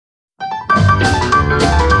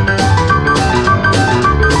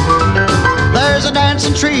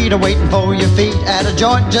treat waiting for your feet at a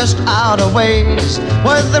joint just out of ways,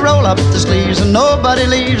 where they roll up the sleeves and nobody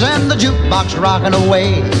leaves and the jukebox rocking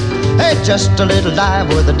away. Hey, just a little dive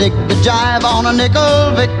where they dig the jive on a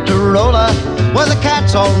nickel Victorola, where the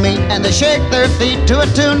cats all meet and they shake their feet to a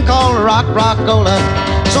tune called Rock-Rockola.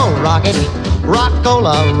 So rock it,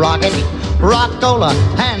 Rock-Ola, rock it, Rock-Ola.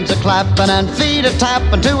 Hands a clapping and feet a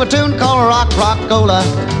tapping to a tune called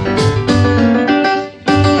Rock-Rockola.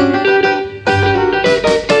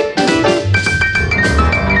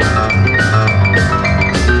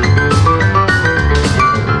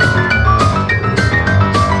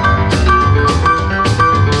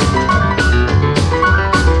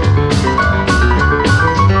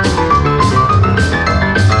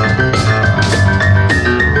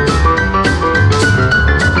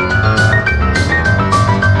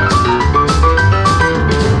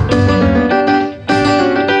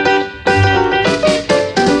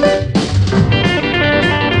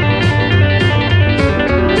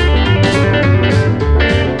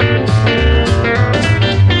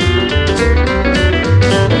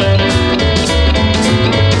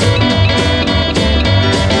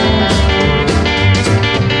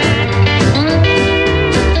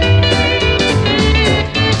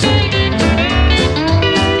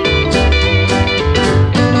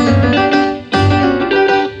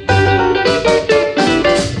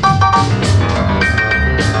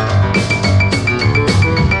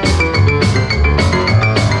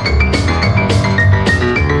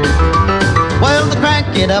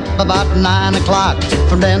 Get up about 9 o'clock.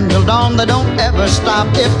 From then till dawn they don't ever stop.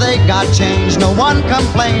 If they got change, no one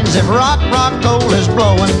complains. If Rock-Rockola is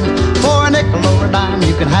blowing, for a nickel or a dime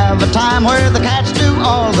you can have a time where the cats do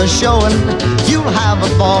all the showing. You'll have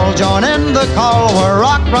a ball, join in the call where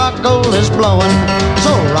Rock-Rockola is blowing.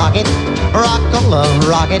 So rock it, Rock-Ola,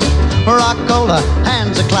 rock it, Rock-Ola.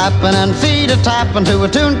 Hands a clapping and feet a tapping to a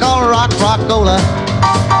tune called Rock-Rockola.